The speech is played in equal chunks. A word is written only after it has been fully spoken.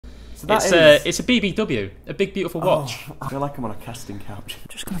So that it's a BBW, a big beautiful watch. Oh, I feel like I'm on a casting couch. I'm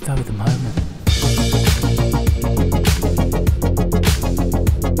just gonna go with the moment.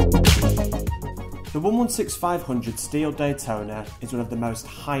 The 116-500 Steel Daytona is one of the most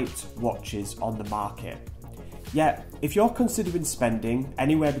hyped watches on the market. Yet, if you're considering spending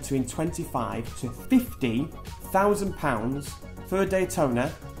anywhere between £25,000 to £50,000 for a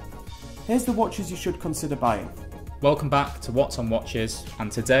Daytona, here's the watches you should consider buying. Welcome back to Wattsonwatches,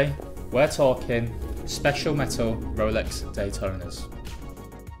 and today we're talking special metal Rolex Daytonas.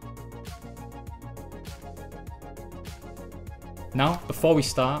 Now, before we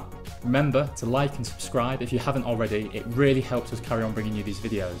start, remember to like and subscribe if you haven't already. It really helps us carry on bringing you these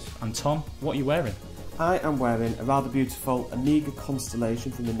videos. And Tom, what are you wearing? I am wearing a rather beautiful Omega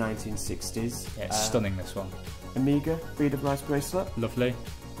Constellation from the 1960s. Yeah, it's stunning, this one. Omega bead of rice bracelet. Lovely.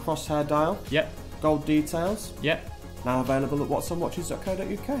 Crosshair dial. Yep. Gold details. Yep. Now available at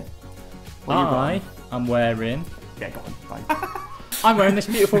wattsonwatches.co.uk. I am wearing... Yeah, go on, fine. I'm wearing this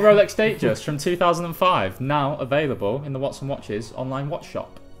beautiful Rolex Datejust from 2005, now available in the Wattsonwatches online watch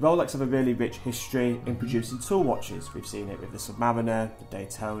shop. Rolex have a really rich history in producing tool watches. We've seen it with the Submariner, the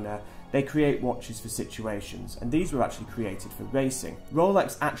Daytona. They create watches for situations, and these were actually created for racing.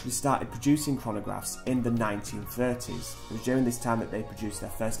 Rolex actually started producing chronographs in the 1930s. It was during this time that they produced their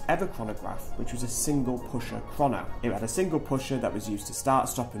first ever chronograph, which was a single pusher chrono. It had a single pusher that was used to start,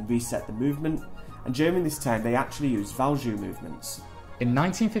 stop and reset the movement, and during this time they actually used value movements. In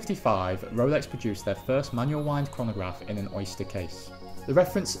 1955, Rolex produced their first manual wind chronograph in an oyster case. The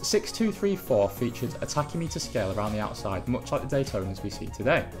reference 6234 featured a tachymeter scale around the outside, much like the Daytonas we see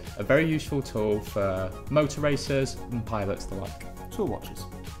today. A very useful tool for motor racers and pilots alike. Tool watches.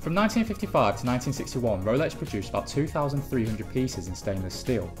 From 1955 to 1961, Rolex produced about 2,300 pieces in stainless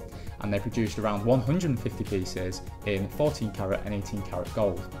steel, and they produced around 150 pieces in 14 carat and 18 carat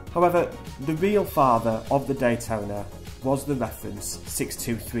gold. However, the real father of the Daytona was the reference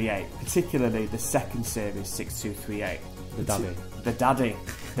 6238, particularly the second series 6238. The daddy.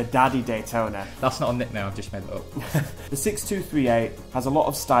 The daddy Daytona. That's not a nickname, I've just made it up. The 6238 has a lot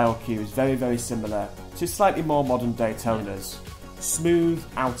of style cues, very, very similar to slightly more modern Daytonas. Smooth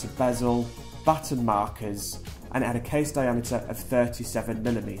outer bezel, batten markers, and it had a case diameter of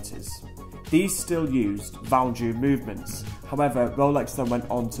 37mm. These still used value movements. However, Rolex then went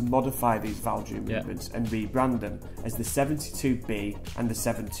on to modify these value movements and rebrand them as the 72B and the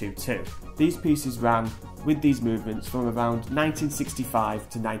 722. These pieces ran with these movements from around 1965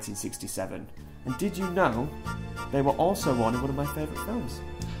 to 1967. And did you know they were also worn in one of my favourite films?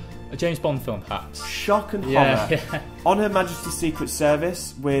 A James Bond film, perhaps? Shock and horror. Yeah. On Her Majesty's Secret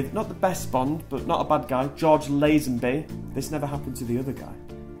Service with not the best Bond, but not a bad guy, George Lazenby. This never happened to the other guy.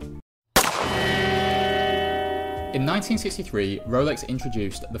 In 1963, Rolex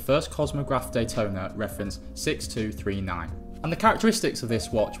introduced the first Cosmograph Daytona reference 6239. And the characteristics of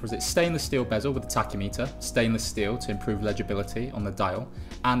this watch was its stainless steel bezel with a tachymeter, stainless steel to improve legibility on the dial,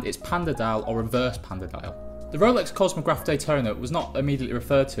 and its panda dial or reverse panda dial. The Rolex Cosmograph Daytona was not immediately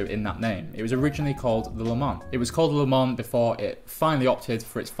referred to in that name. It was originally called the Le Mans. It was called the Le Mans before it finally opted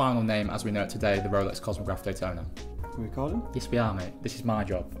for its final name as we know it today, the Rolex Cosmograph Daytona. Are we recording? Yes, we are, mate. This is my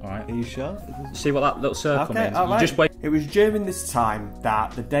job, alright? Are you sure? See what that little circle means? Right. Just wait. It was during this time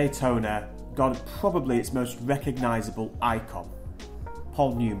that the Daytona got probably its most recognisable icon,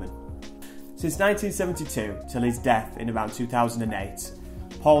 Paul Newman. Since 1972 till his death in around 2008,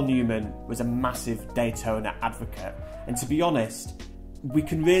 Paul Newman was a massive Daytona advocate, and to be honest, we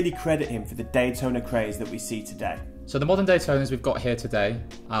can really credit him for the Daytona craze that we see today. So the modern Daytonas we've got here today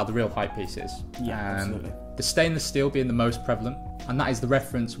are the real hype pieces. Yeah, absolutely. The stainless steel being the most prevalent, and that is the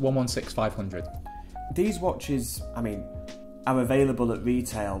reference 116-500. These watches, I mean, are available at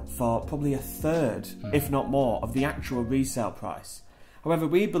retail for probably a third, if not more, of the actual resale price. However,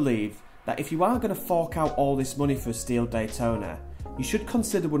 we believe that if you are going to fork out all this money for a steel Daytona, you should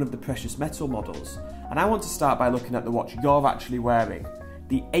consider one of the precious metal models. And I want to start by looking at the watch you're actually wearing,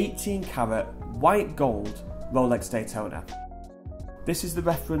 the 18 carat white gold Rolex Daytona. This is the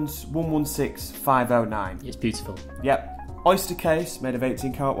reference 116509. It's beautiful. Yep. Oyster case made of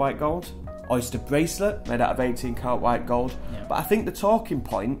 18 carat white gold. Oyster bracelet made out of 18 carat white gold. Yeah. But I think the talking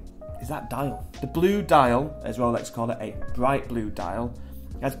point is that dial. The blue dial, as Rolex call it, a bright blue dial,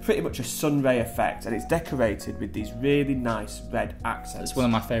 has pretty much a sunray effect, and it's decorated with these really nice red accents. It's one of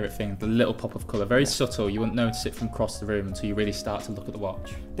my favourite things, the little pop of colour. Very subtle, you wouldn't notice it from across the room until you really start to look at the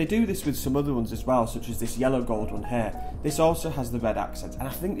watch. They do this with some other ones as well, such as this yellow gold one here. This also has the red accent, and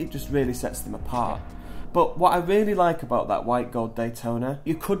I think it just really sets them apart. But what I really like about that white gold Daytona,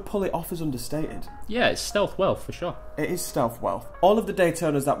 you could pull it off as understated. Yeah, it's stealth wealth for sure. It is stealth wealth. All of the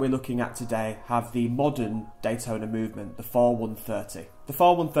Daytonas that we're looking at today have the modern Daytona movement, the 4130. The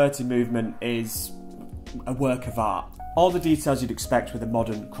 4130 movement is a work of art. All the details you'd expect with a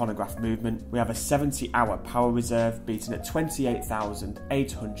modern chronograph movement. We have a 70-hour power reserve beating at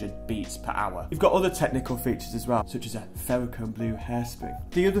 28,800 beats per hour. You've got other technical features as well, such as a ferrochrome blue hairspring.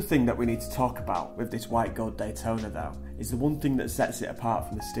 The other thing that we need to talk about with this white gold Daytona though, is the one thing that sets it apart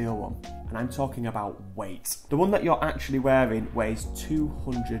from the steel one. And I'm talking about weight. The one that you're actually wearing weighs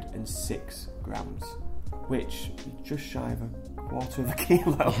 206 grams, which is just shy of a quarter of a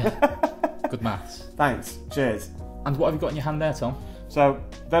kilo. Yeah. Good maths. Thanks, cheers. And what have you got in your hand there, Tom? So,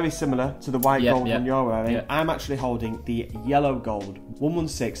 very similar to the white gold one you're wearing. Yep. I'm actually holding the yellow gold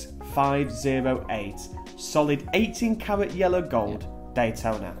 116508 solid 18 karat yellow gold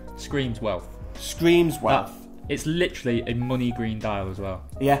Daytona. Screams wealth. Screams wealth. It's literally a money green dial as well.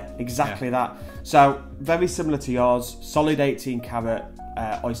 Yeah, exactly that. So, very similar to yours. Solid 18 karat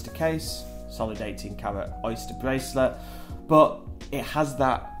oyster case, solid 18 karat oyster bracelet, but it has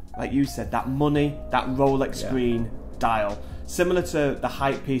that, like you said, that money, that Rolex green dial. Similar to the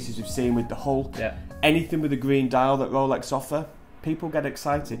hype pieces we've seen with the Hulk. Yeah. Anything with a green dial that Rolex offer, people get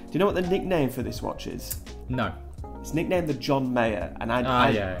excited. Do you know what the nickname for this watch is? No. It's nicknamed the John Mayer, and I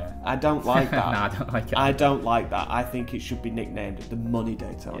don't like that. No, I don't like it. I don't like that. I think it should be nicknamed the Money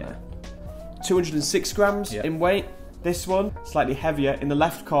Daytona. 206 grams in weight. This one, slightly heavier in the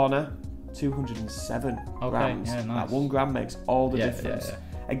left corner, 207 grams. Yeah, nice. That 1 gram makes all the difference.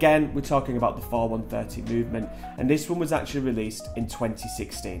 Again, we're talking about the 4130 movement, and this one was actually released in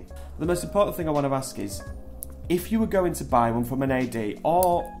 2016. The most important thing I want to ask is, if you were going to buy one from an AD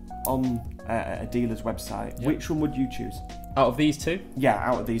or on a dealer's website, which one would you choose? Out of these two? Yeah,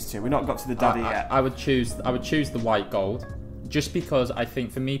 out of these two. We've not got to the daddy yet. I would choose the white gold, just because I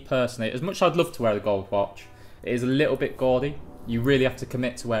think, for me personally, as much as I'd love to wear the gold watch, it is a little bit gaudy. You really have to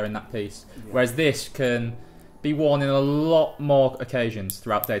commit to wearing that piece. Whereas this can be worn in a lot more occasions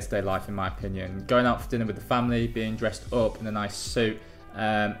throughout day-to-day life, in my opinion. Going out for dinner with the family, being dressed up in a nice suit,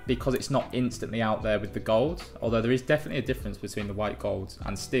 because it's not instantly out there with the gold, although there is definitely a difference between the white gold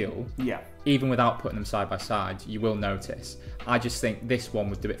and steel. Yeah. Even without putting them side by side, you will notice. I just think this one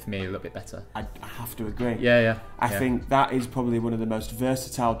would do it for me a little bit better. I have to agree. I think that is probably one of the most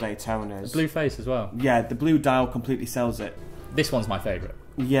versatile Daytonas. The blue face as well. Yeah, the blue dial completely sells it. This one's my favourite.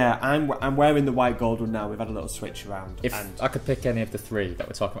 Yeah, I'm wearing the white gold one now. We've had a little switch around. If I could pick any of the three that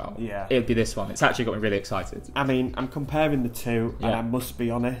we're talking about, it would be this one. It's actually got me really excited. I mean, I'm comparing the two, and I must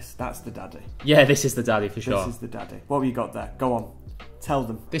be honest, that's the daddy. Yeah, this is the daddy for sure. This is the daddy. What have you got there? Go on, tell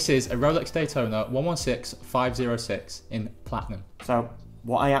them. This is a Rolex Daytona 116506 in platinum. So,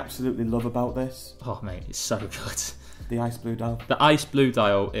 what I absolutely love about this... Oh, mate, it's so good. The ice blue dial. The ice blue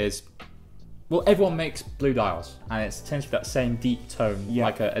dial is... Well, everyone makes blue dials, and it tends to be that same deep tone,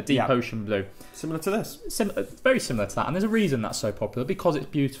 like a deep ocean blue. Similar to this. Very similar to that, and there's a reason that's so popular, because it's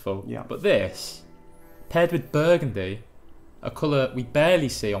beautiful. Yeah. But this, paired with burgundy, a colour we barely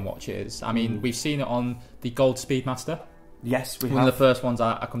see on watches. I mean, we've seen it on the Gold Speedmaster. Yes, we have. One of the first ones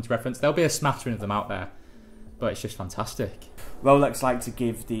I come to reference. There'll be a smattering of them out there, but it's just fantastic. Rolex like to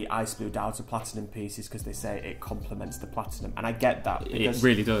give the ice blue dial to platinum pieces because they say it complements the platinum, and I get that. It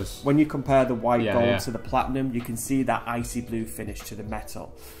really does. When you compare the white gold to the platinum, you can see that icy blue finish to the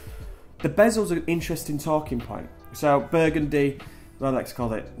metal. The bezel's an interesting talking point. So burgundy, Rolex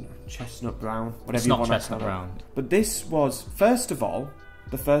call it chestnut brown, whatever you want to call it. It's not chestnut brown. But this was, first of all,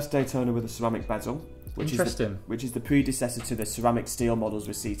 the first Daytona with a ceramic bezel, which is the predecessor to the ceramic steel models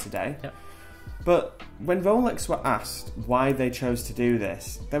we see today. Yep. But when Rolex were asked why they chose to do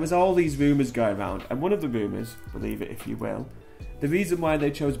this, there was all these rumours going around, and one of the rumours, believe it if you will, the reason why they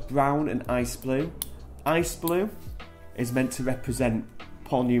chose brown and ice blue is meant to represent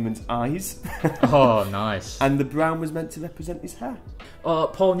Paul Newman's eyes. Oh, nice. And the brown was meant to represent his hair. Oh,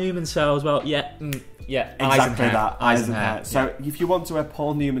 Paul Newman's hair as well. Yeah, exactly that. Eyes and hair. So if you want to wear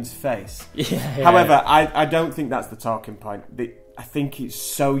Paul Newman's face, however, I don't think that's the talking point. I think it's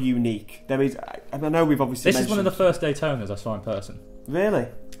so unique. There is, and I know we've obviously. This is one of the first Daytonas I saw in person. Really?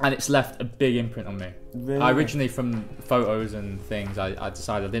 And it's left a big imprint on me. Really? I originally, from photos and things, I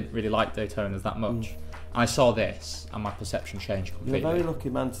decided I didn't really like Daytonas that much. And I saw this, and my perception changed completely. You're a very lucky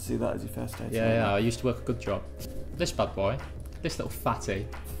man to see that as your first Daytona. Yeah, I used to work a good job. This bad boy, this little fatty,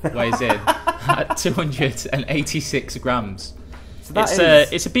 weighs in at 286 grams. So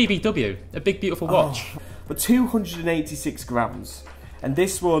it's a BBW, a big beautiful watch. But 286 grams, and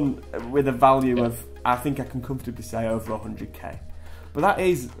this one with a value of, I think I can comfortably say, over 100k. But that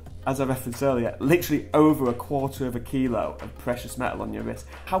is, as I referenced earlier, literally over 1/4 of a kilo of precious metal on your wrist.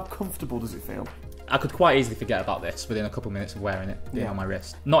 How comfortable does it feel? I could quite easily forget about this within a couple of minutes of wearing it being on my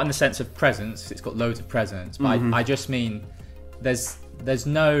wrist. Not in the sense of presence, it's got loads of presence, but I just mean there's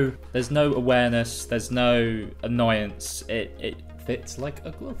no awareness, there's no annoyance. It fits like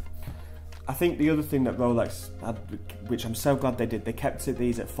a glove. I think the other thing that Rolex had, which I'm so glad they did, they kept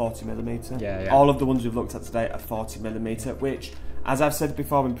these at 40mm. Yeah. All of the ones we've looked at today are 40mm, which, as I've said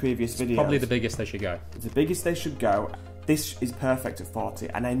before in previous videos, probably the biggest they should go. It's the biggest they should go. This is perfect at 40,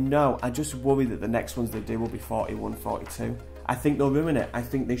 and I just worry that the next ones they do will be 41, 42. I think they'll ruin it. I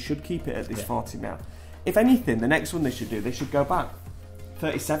think they should keep it at this 40mm. If anything, the next one they should go back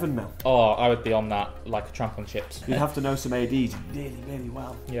 37mm. Oh, I would be on that like a tramp on chips. You'd have to know some ADs really, really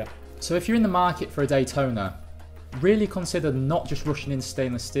well. Yeah. So if you're in the market for a Daytona, really consider not just rushing in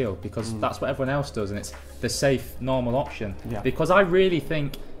stainless steel, because that's what everyone else does, and it's the safe, normal option. Yeah. Because I really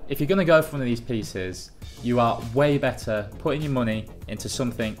think if you're going to go for one of these pieces, you are way better putting your money into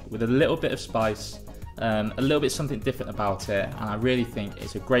something with a little bit of spice, a little bit something different about it, and I really think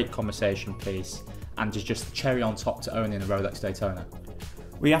it's a great conversation piece and just the cherry on top to owning a Rolex Daytona.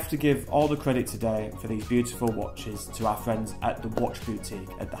 We have to give all the credit today for these beautiful watches to our friends at the Watch Boutique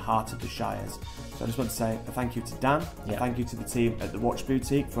at the heart of the Shires. So I just want to say a thank you to Dan, a thank you to the team at the Watch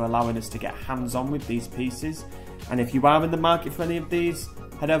Boutique for allowing us to get hands-on with these pieces. And if you are in the market for any of these,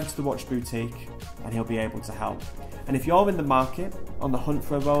 head over to the Watch Boutique and he'll be able to help. And if you're in the market on the hunt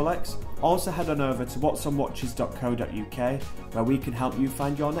for a Rolex, also head on over to wattsonwatches.co.uk where we can help you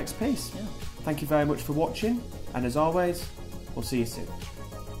find your next piece. Thank you very much for watching, and as always, we'll see you soon.